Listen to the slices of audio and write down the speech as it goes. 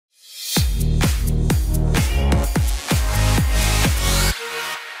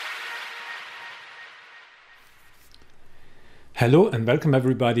Hello and welcome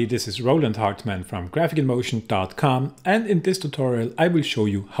everybody, this is Roland Hartmann from graphicalmotion.com, and in this tutorial I will show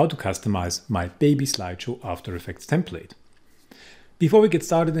you how to customize my Baby Slideshow After Effects template. Before we get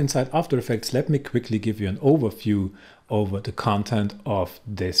started inside After Effects, let me quickly give you an overview over the content of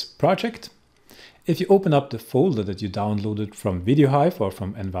this project. If you open up the folder that you downloaded from VideoHive or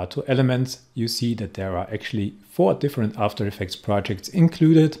from Envato Elements, you see that there are actually 4 different After Effects projects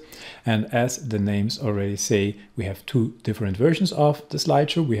included. And as the names already say, we have 2 different versions of the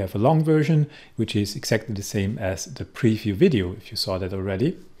slideshow. We have a long version, which is exactly the same as the preview video, if you saw that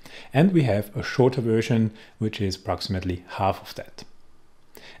already. And we have a shorter version, which is approximately half of that.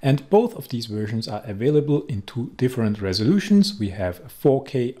 And both of these versions are available in 2 different resolutions. We have a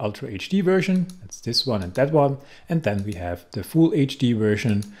 4K Ultra HD version, that's this one and that one, and then we have the Full HD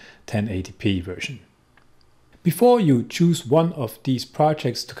version, 1080p version. Before you choose one of these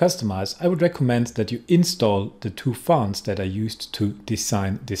projects to customize, I would recommend that you install the 2 fonts that I used to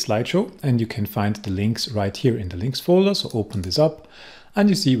design this slideshow, and you can find the links right here in the links folder. So open this up and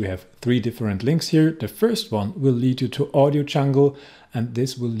you see we have 3 different links here. The first one will lead you to audiojungle, and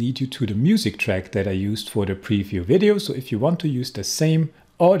this will lead you to the music track that I used for the preview video. So if you want to use the same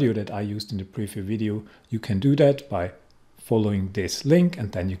audio that I used in the preview video, you can do that by following this link,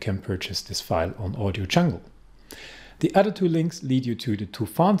 and then you can purchase this file on audiojungle. The other 2 links lead you to the 2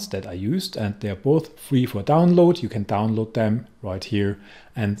 fonts that I used, and they're both free for download. You can download them right here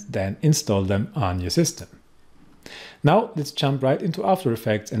and then install them on your system. Now let's jump right into After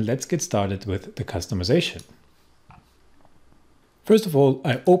Effects and let's get started with the customization. First of all,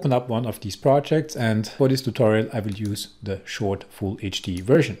 I open up one of these projects, and for this tutorial I will use the short Full HD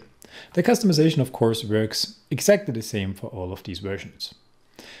version. The customization of course works exactly the same for all of these versions.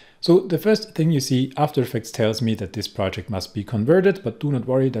 So the first thing you see, After Effects tells me that this project must be converted, but do not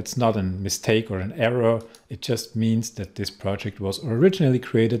worry, that's not a mistake or an error. It just means that this project was originally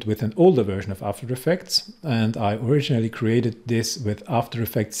created with an older version of After Effects, and I originally created this with After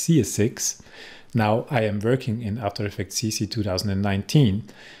Effects CS6. Now I am working in After Effects CC 2019,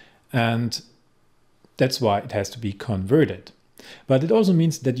 and that's why it has to be converted. But it also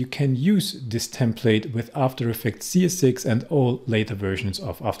means that you can use this template with After Effects CS6 and all later versions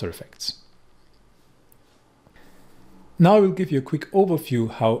of After Effects. Now I will give you a quick overview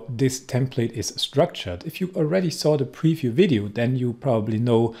how this template is structured. If you already saw the preview video, then you probably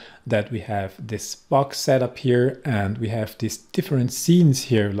know that we have this box set up here, and we have these different scenes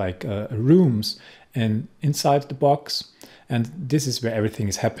here, like rooms and inside the box. And this is where everything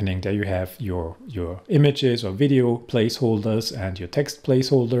is happening. There you have your images or video placeholders and your text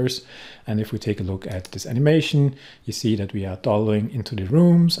placeholders. And if we take a look at this animation, you see that we are dollowing into the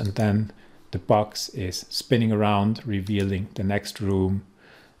rooms, and then the box is spinning around, revealing the next room.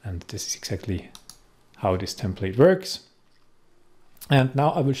 And this is exactly how this template works. And now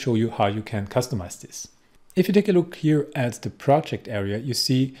I will show you how you can customize this. If you take a look here at the project area, you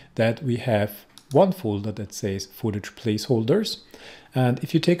see that we have one folder that says footage placeholders. And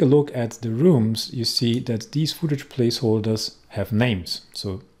if you take a look at the rooms, you see that these footage placeholders have names.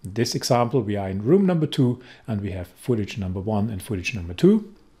 So in this example, we are in room number 2, and we have footage number 1 and footage number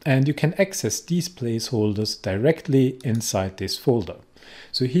 2. And you can access these placeholders directly inside this folder.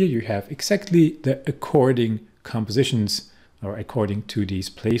 So here you have exactly the according compositions or according to these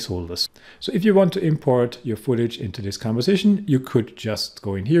placeholders. So if you want to import your footage into this composition, you could just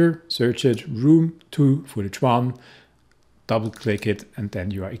go in here, search it, room 2, footage 1, double click it, and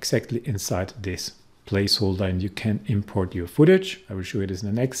then you are exactly inside this placeholder and you can import your footage. I will show you this in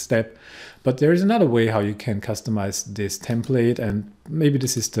the next step. But there is another way how you can customize this template, and maybe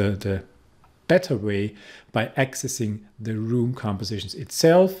this is the better way, by accessing the room compositions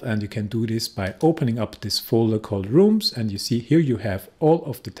itself. And you can do this by opening up this folder called rooms, and you see here you have all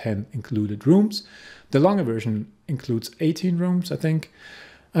of the 10 included rooms. The longer version includes 18 rooms, I think.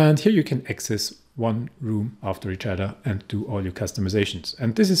 And here you can access one room after each other and do all your customizations.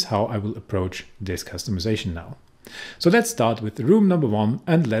 And this is how I will approach this customization now. So let's start with the room number 1,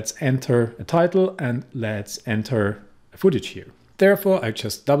 and let's enter a title and let's enter a footage here. Therefore, I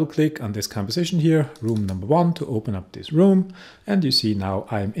just double click on this composition here, room number 1, to open up this room. And you see now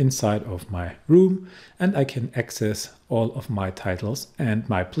I'm inside of my room, and I can access all of my titles and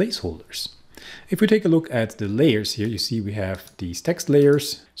my placeholders. If we take a look at the layers here, you see we have these text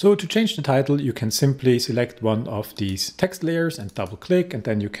layers. So to change the title, you can simply select one of these text layers and double click, and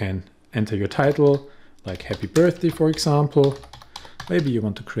then you can enter your title, like happy birthday, for example. Maybe you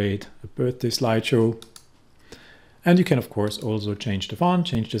want to create a birthday slideshow. And you can of course also change the font,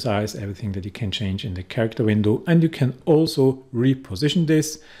 change the size, everything that you can change in the character window. And you can also reposition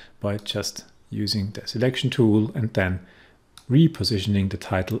this by just using the selection tool and then repositioning the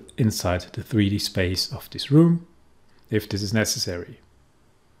title inside the 3D space of this room, if this is necessary.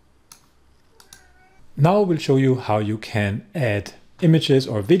 Now we'll show you how you can add images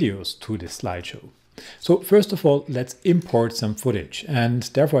or videos to this slideshow. So first of all, let's import some footage, and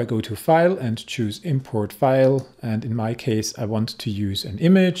therefore I go to File and choose Import File, and in my case I want to use an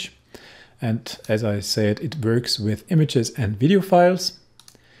image, and as I said, it works with images and video files.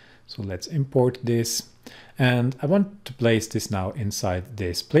 So let's import this, and I want to place this now inside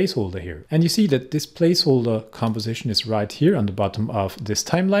this placeholder here. And you see that this placeholder composition is right here on the bottom of this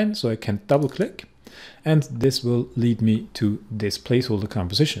timeline, so I can double click, and this will lead me to this placeholder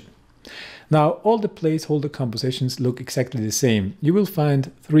composition. Now, all the placeholder compositions look exactly the same. You will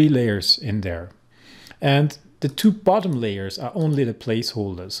find 3 layers in there. And the 2 bottom layers are only the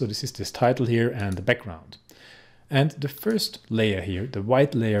placeholders. So this is this title here and the background. And the first layer here, the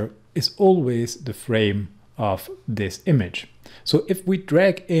white layer, is always the frame of this image. So if we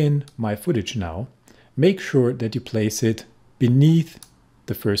drag in my footage now, make sure that you place it beneath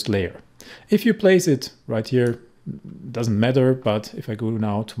the first layer. If you place it right here, doesn't matter, but if I go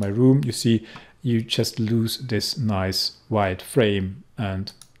now to my room, you see you just lose this nice white frame,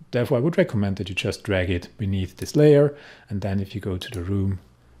 and therefore I would recommend that you just drag it beneath this layer, and then if you go to the room,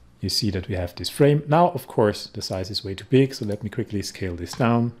 you see that we have this frame. Now, of course, the size is way too big, so let me quickly scale this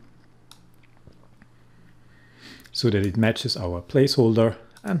down so that it matches our placeholder,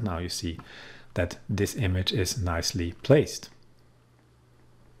 and now you see that this image is nicely placed.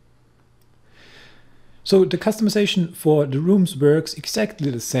 So the customization for the rooms works exactly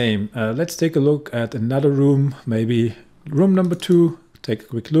the same. Let's take a look at another room, maybe room number 2. Take a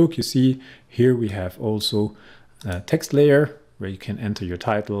quick look. You see here we have also a text layer where you can enter your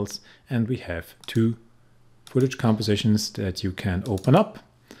titles, and we have 2 footage compositions that you can open up,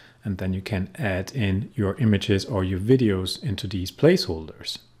 and then you can add in your images or your videos into these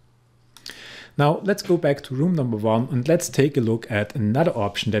placeholders. Now let's go back to room number 1 and let's take a look at another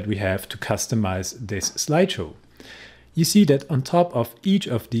option that we have to customize this slideshow. You see that on top of each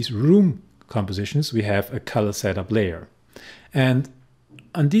of these room compositions we have a color setup layer. And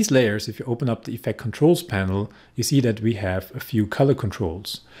on these layers, if you open up the Effect Controls panel, you see that we have a few color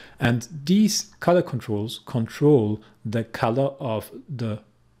controls. And these color controls control the color of the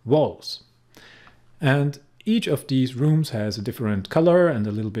walls. And each of these rooms has a different color and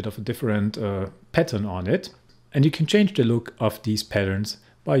a little bit of a different pattern on it. And you can change the look of these patterns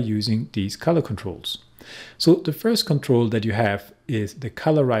by using these color controls. So the first control that you have is the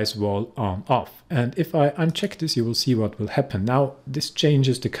colorize wall on off. And if I uncheck this, you will see what will happen. Now this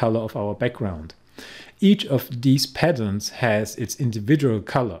changes the color of our background. Each of these patterns has its individual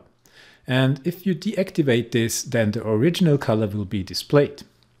color. And if you deactivate this, then the original color will be displayed.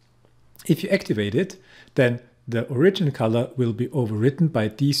 If you activate it, then the original color will be overwritten by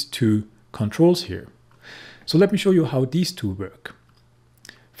these 2 controls here. So let me show you how these 2 work.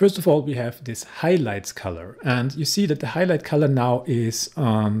 First of all, we have this highlights color, and you see that the highlight color now is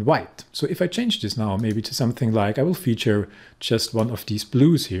on white. So if I change this now maybe to something like, I will feature just one of these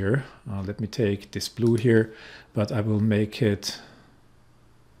blues here. Let me take this blue here, but I will make it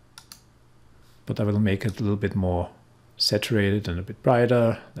a little bit more saturated and a bit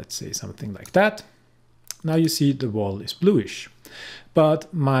brighter. Let's say something like that. Now you see the wall is bluish,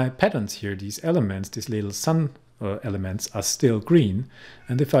 but my patterns here, these elements, these little sun elements are still green.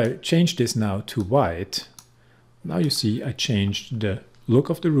 And if I change this now to white, now you see I changed the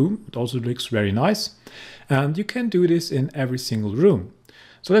look of the room. It also looks very nice. And you can do this in every single room.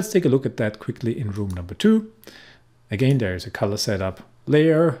 So let's take a look at that quickly in room number 2. Again, there is a color setup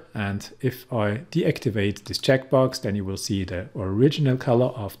layer, and if I deactivate this checkbox, then you will see the original color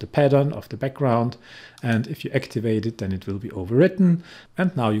of the pattern of the background, and if you activate it, then it will be overwritten.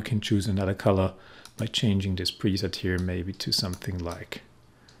 And now you can choose another color by changing this preset here maybe to something like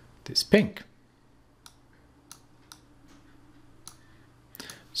this pink.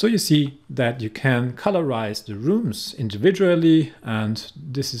 So you see that you can colorize the rooms individually, and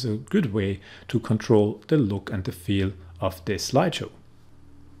this is a good way to control the look and the feel of this slideshow.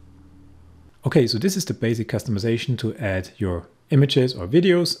 Okay, so this is the basic customization to add your images or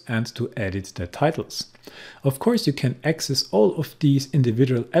videos and to edit the titles. Of course, you can access all of these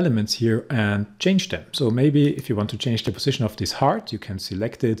individual elements here and change them. So maybe if you want to change the position of this heart, you can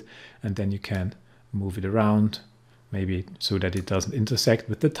select it and then you can move it around, maybe so that it doesn't intersect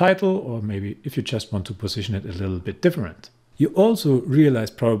with the title, or maybe if you just want to position it a little bit different. You also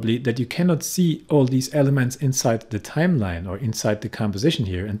realize probably that you cannot see all these elements inside the timeline or inside the composition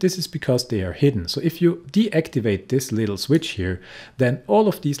here, and this is because they are hidden. So if you deactivate this little switch here, then all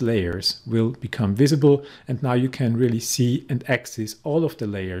of these layers will become visible, and now you can really see and access all of the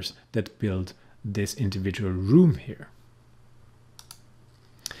layers that build this individual room here.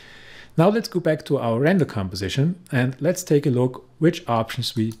 Now let's go back to our render composition and let's take a look which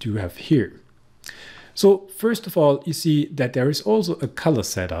options we do have here. So first of all, you see that there is also a color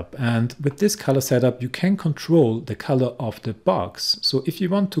setup, and with this color setup you can control the color of the box. So if you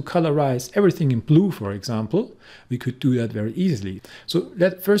want to colorize everything in blue, for example, we could do that very easily. So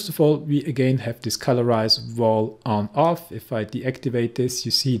first of all, we again have this colorize wall on off. If I deactivate this,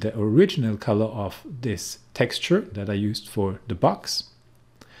 you see the original color of this texture that I used for the box.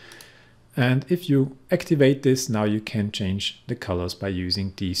 And if you activate this, now you can change the colors by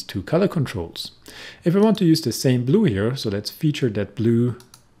using these two color controls. If I want to use the same blue here, so let's feature that blue,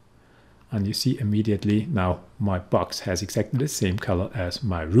 and you see immediately now my box has exactly the same color as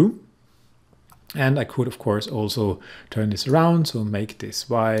my room. And I could of course also turn this around, so make this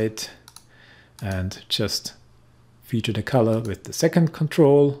white and just feature the color with the second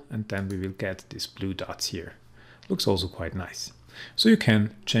control, and then we will get these blue dots here. Looks also quite nice. So you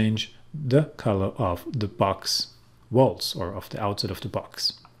can change the color of the box walls or of the outside of the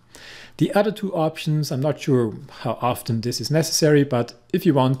box. The other two options, I'm not sure how often this is necessary, but if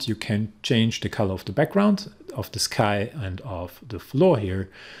you want, you can change the color of the background, of the sky and of the floor here.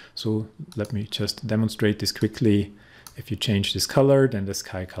 So let me just demonstrate this quickly. If you change this color, then the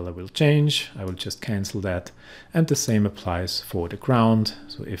sky color will change. I will just cancel that. And the same applies for the ground.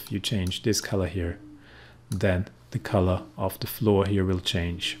 So if you change this color here, then the color of the floor here will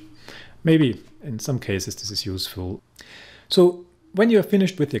change. Maybe in some cases this is useful. So when you are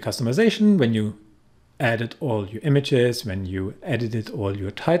finished with your customization, when you added all your images, when you edited all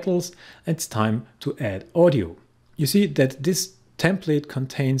your titles, it's time to add audio. You see that this template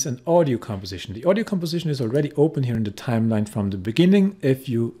contains an audio composition. The audio composition is already open here in the timeline from the beginning. If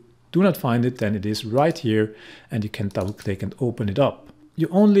you do not find it, then it is right here and you can double click and open it up. You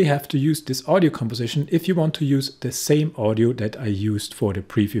only have to use this audio composition if you want to use the same audio that I used for the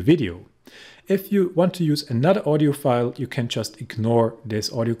preview video. If you want to use another audio file, you can just ignore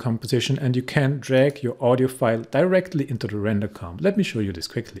this audio composition and you can drag your audio file directly into the render comp. Let me show you this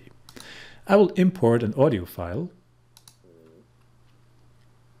quickly. I will import an audio file.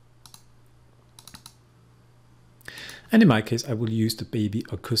 And in my case, I will use the Baby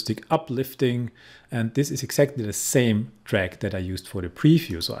Acoustic Uplifting, and this is exactly the same track that I used for the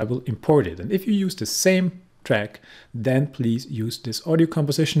preview, so I will import it. And if you use the same track, then please use this audio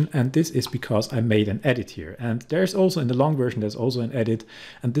composition, and this is because I made an edit here. And there's also, in the long version, there's also an edit,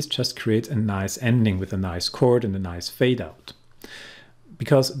 and this just creates a nice ending with a nice chord and a nice fade out.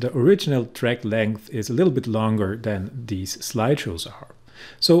 Because the original track length is a little bit longer than these slideshows are.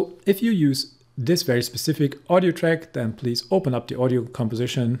 So if you use this very specific audio track, then please open up the audio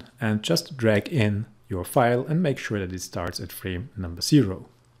composition and just drag in your file and make sure that it starts at frame number 0.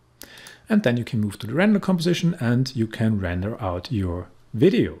 And then you can move to the render composition and you can render out your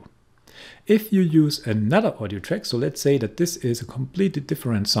video. If you use another audio track, so let's say that this is a completely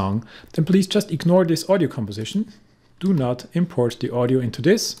different song, then please just ignore this audio composition. Do not import the audio into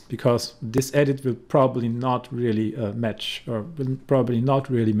this, because this edit will probably not really match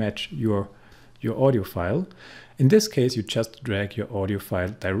your audio file. In this case, you just drag your audio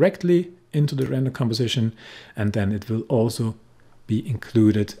file directly into the render composition, and then it will also be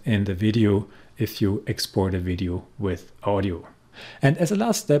included in the video if you export a video with audio. And as a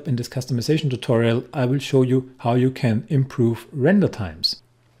last step in this customization tutorial, I will show you how you can improve render times.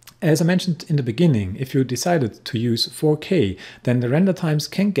 As I mentioned in the beginning, if you decided to use 4K, then the render times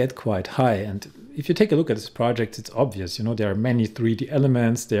can get quite high. And if you take a look at this project, it's obvious, you know, there are many 3D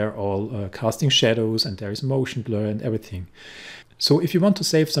elements, they're all casting shadows, and there is motion blur and everything. So if you want to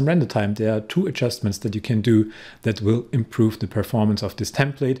save some render time, there are two adjustments that you can do that will improve the performance of this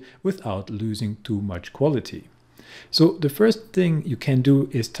template without losing too much quality. So the first thing you can do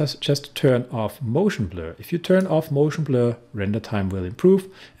is just turn off motion blur. If you turn off motion blur, render time will improve,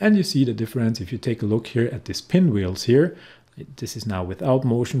 and you see the difference if you take a look here at these pinwheels here. This is now without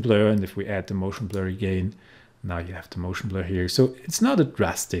motion blur, and if we add the motion blur again, now you have the motion blur here. So it's not a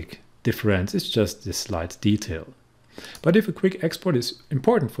drastic difference, it's just this slight detail. But if a quick export is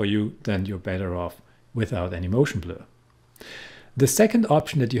important for you, then you're better off without any motion blur. The second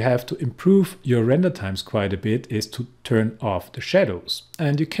option that you have to improve your render times quite a bit is to turn off the shadows.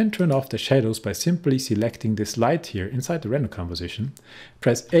 And you can turn off the shadows by simply selecting this light here inside the render composition.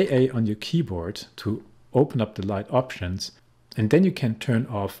 Press AA on your keyboard to open up the light options. And then you can turn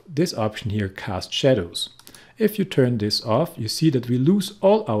off this option here, cast shadows. If you turn this off, you see that we lose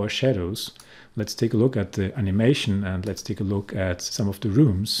all our shadows. Let's take a look at the animation and let's take a look at some of the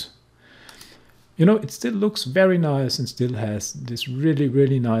rooms. You know, it still looks very nice and still has this really,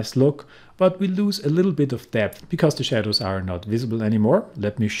 really nice look, but we lose a little bit of depth because the shadows are not visible anymore.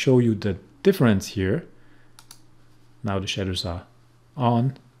 Let me show you the difference here. Now the shadows are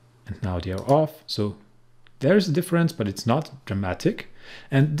on and now they are off. So there's a difference, but it's not dramatic.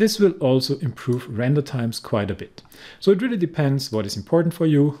 And this will also improve render times quite a bit. So it really depends what is important for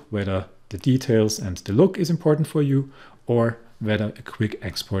you, whether the details and the look is important for you, or whether a quick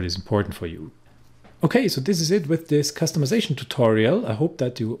export is important for you. Okay, so this is it with this customization tutorial. I hope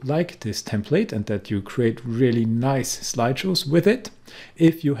that you like this template and that you create really nice slideshows with it.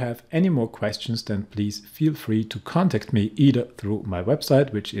 If you have any more questions, then please feel free to contact me either through my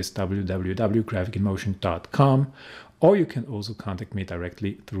website, which is www.graphicinotion.com, or you can also contact me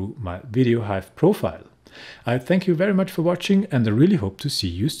directly through my VideoHive profile. I thank you very much for watching and I really hope to see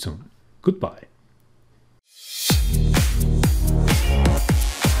you soon. Goodbye.